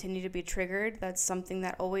going to continue to be triggered. That's something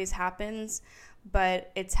that always happens,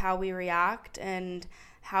 but it's how we react and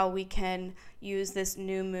how we can use this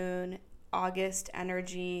new moon, August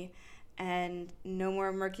energy, and no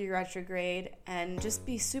more Mercury retrograde, and just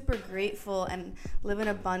be super grateful and live in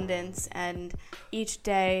abundance. And each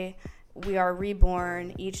day we are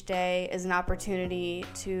reborn. Each day is an opportunity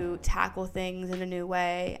to tackle things in a new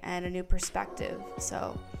way and a new perspective.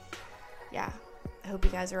 So yeah, I hope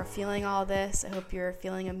you guys are feeling all this. I hope you're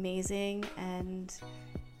feeling amazing and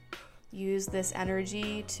use this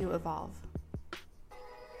energy to evolve.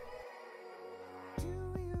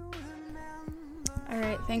 All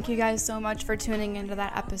right, thank you guys so much for tuning into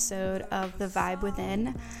that episode of The Vibe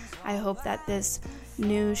Within. I hope that this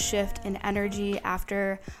new shift in energy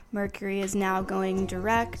after Mercury is now going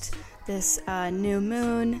direct, this new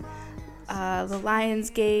moon, the Lion's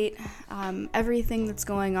Gate, everything that's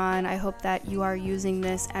going on, I hope that you are using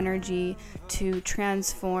this energy to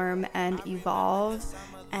transform and evolve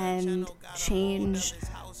and change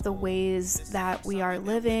the ways that we are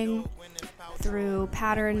living through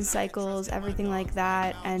patterns, cycles, everything like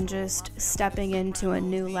that, and just stepping into a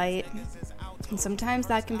new light. And sometimes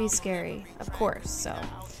that can be scary, of course, so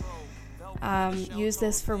use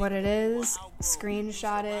this for what it is.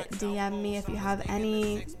 Screenshot it, DM me if you have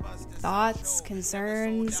any thoughts,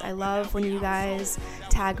 concerns. I love when you guys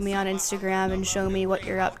tag me on Instagram and show me what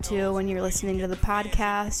you're up to when you're listening to the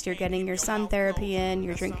podcast. You're getting your sun therapy in,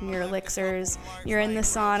 you're drinking your elixirs, you're in the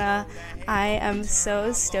sauna. I am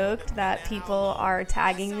so stoked that people are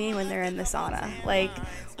tagging me when they're in the sauna. Like,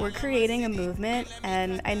 we're creating a movement,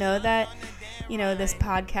 and I know that, you know, this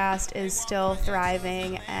podcast is still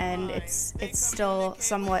thriving and it's still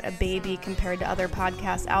somewhat a baby compared to other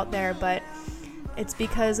podcasts out there, but it's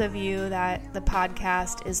because of you that the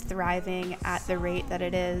podcast is thriving at the rate that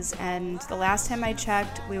it is. And the last time I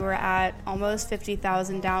checked, we were at almost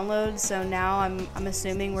 50,000 downloads. So now I'm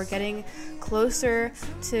assuming we're getting closer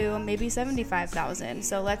to maybe 75,000.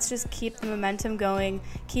 So let's just keep the momentum going.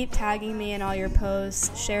 Keep tagging me in all your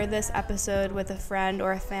posts. Share this episode with a friend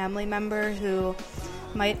or a family member who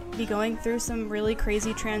might be going through some really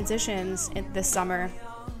crazy transitions this summer.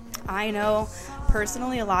 I know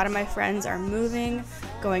personally a lot of my friends are moving,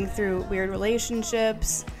 going through weird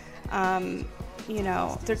relationships. There's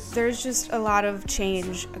just a lot of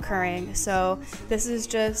change occurring. So this is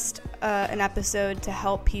just an episode to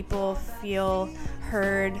help people feel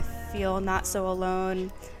heard, feel not so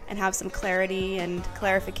alone, and have some clarity and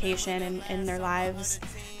clarification in their lives.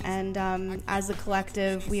 And as a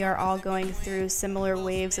collective, we are all going through similar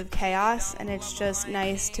waves of chaos, and it's just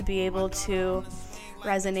nice to be able to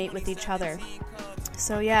resonate with each other.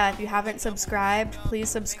 So yeah, if you haven't subscribed, please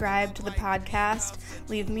subscribe to the podcast.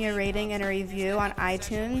 Leave me a rating and a review on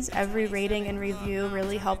iTunes. Every rating and review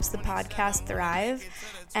really helps the podcast thrive.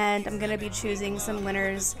 And I'm going to be choosing some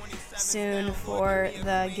winners soon for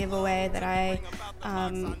the giveaway that I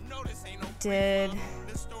did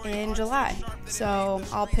in July. So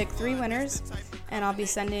I'll pick 3 winners, and I'll be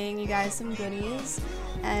sending you guys some goodies.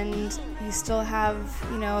 And you still have,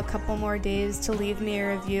 a couple more days to leave me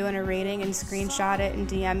a review and a rating and screenshot it and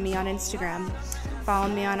DM me on Instagram. Follow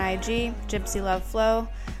me on IG, Gypsy Love Flow.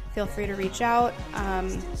 Feel free to reach out.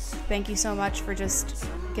 Thank you so much for just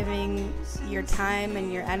giving your time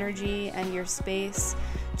and your energy and your space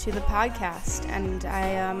to the podcast. And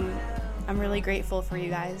I'm really grateful for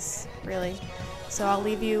you guys, really. So I'll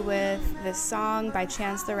leave you with this song by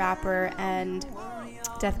Chance the Rapper and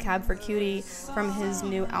Death Cab for Cutie from his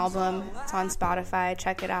new album. It's on Spotify.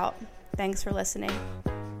 Check it out. Thanks for listening.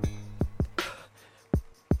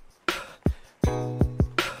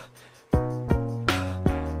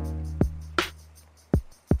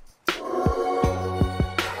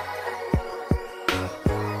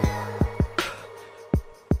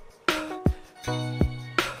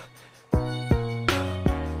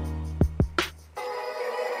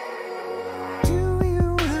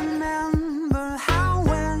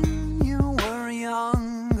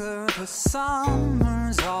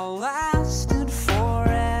 Summer's all out.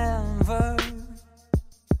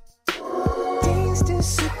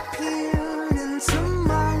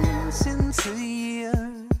 into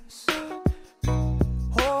years.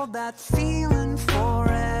 Hold that feeling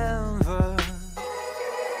forever.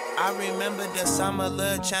 I remember the summer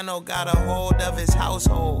Lil Channel got a hold of his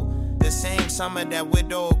household. The same summer that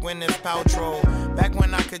widowed Gwyneth Paltrow. Back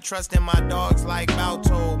when I could trust in my dogs like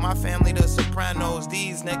Balto. My family the Sopranos,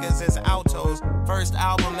 these niggas is altos. First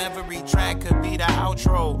album, every track could be the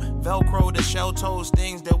outro. Velcro, the shell toes,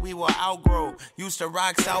 things that we will outgrow. Used to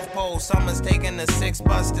rock South Pole, summers taking the 6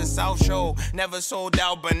 bus to South Show. Never sold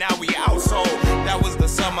out, but now we outsold. That was the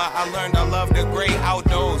summer I learned I love the great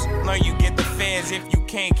outdoors. Learn you get the fans if you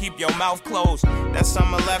can't keep your mouth closed. That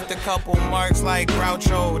summer left a couple marks like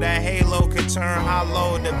Groucho. That halo could turn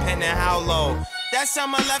hollow depending how low. That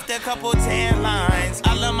summer left a couple tan lines.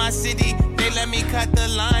 I love my city, they let me cut the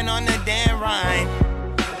line on the Dan Rhine.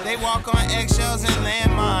 They walk on eggshells and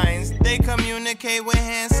landmines. They communicate with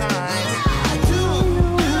hand signs.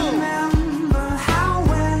 Remember how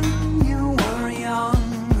when you were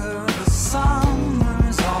younger, the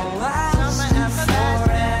summers all lasted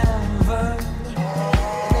forever.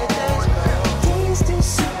 Days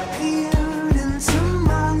disappeared into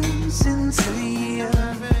months, into years.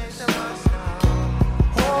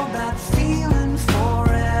 Hold that feeling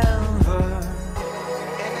forever.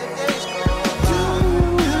 Do you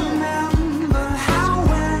remember how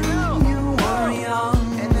when you were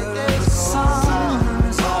younger, the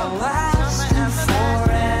summers all lasted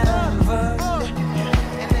forever?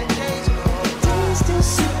 Days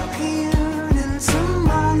disappeared into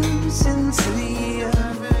months, into years.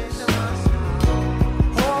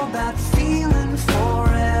 Hold that feeling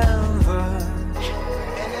forever.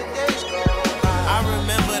 I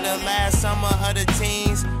remember the last summer of the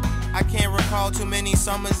teens. I can't recall too many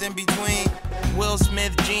summers in between. Will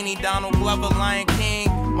Smith, Genie, Donald Glover, Lion King.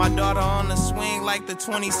 My daughter on the swing like the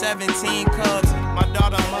 2017 Cubs. My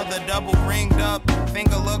daughter mother double ringed up.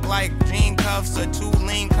 Finger look like jean cuffs or 2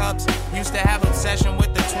 lean cups. Used to have obsession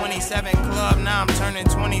with the 27 club. Now I'm turning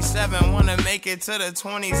 27. Wanna make it to the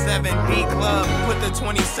 27D club. Put the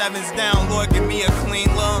 27s down, Lord, give me a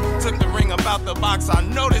clean love. Took the ring about the box. I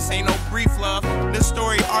know this ain't no brief love. This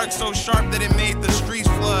story arc so sharp that it made the streets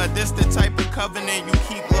flood. This the type of covenant you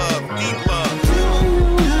keep love, deep love.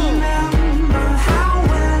 Remember how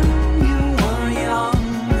when you were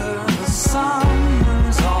younger, the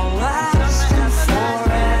summers all lasted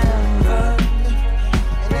forever.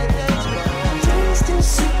 Days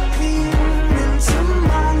disappeared into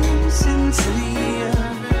months, into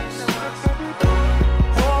years.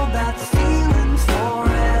 Hold that feeling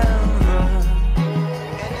forever.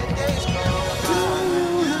 Do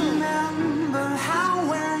you remember how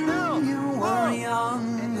when you were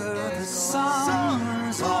younger, the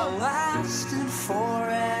summers all lasted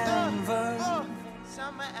forever?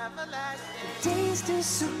 Days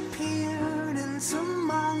disappeared into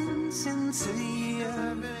months, into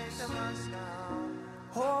years.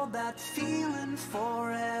 Hold that feeling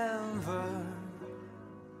forever.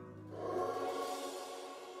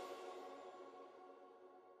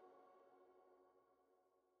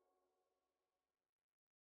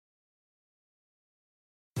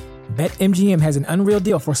 BetMGM has an unreal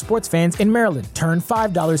deal for sports fans in Maryland. Turn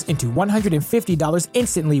 $5 into $150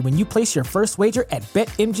 instantly when you place your first wager at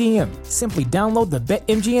BetMGM. Simply download the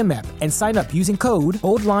BetMGM app and sign up using code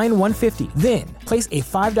OldLine150. Then, place a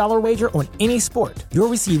 $5 wager on any sport. You'll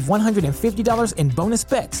receive $150 in bonus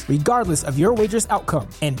bets, regardless of your wager's outcome.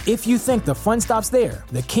 And if you think the fun stops there,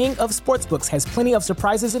 the king of sportsbooks has plenty of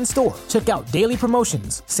surprises in store. Check out daily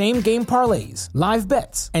promotions, same-game parlays, live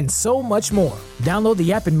bets, and so much more. Download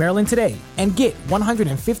the app in Maryland today and get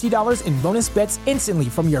 $150 in bonus bets instantly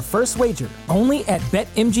from your first wager. Only at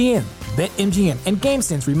BetMGM. BetMGM and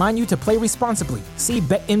GameSense remind you to play responsibly. See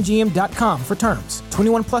BetMGM.com for terms.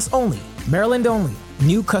 21 plus only. Maryland only.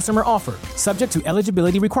 New customer offer. Subject to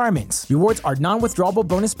eligibility requirements. Rewards are non-withdrawable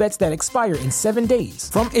bonus bets that expire in 7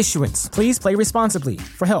 days. From issuance, please play responsibly.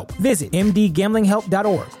 For help, visit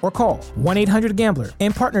mdgamblinghelp.org or call 1-800-GAMBLER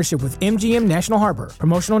in partnership with MGM National Harbor.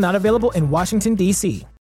 Promotional not available in Washington, D.C.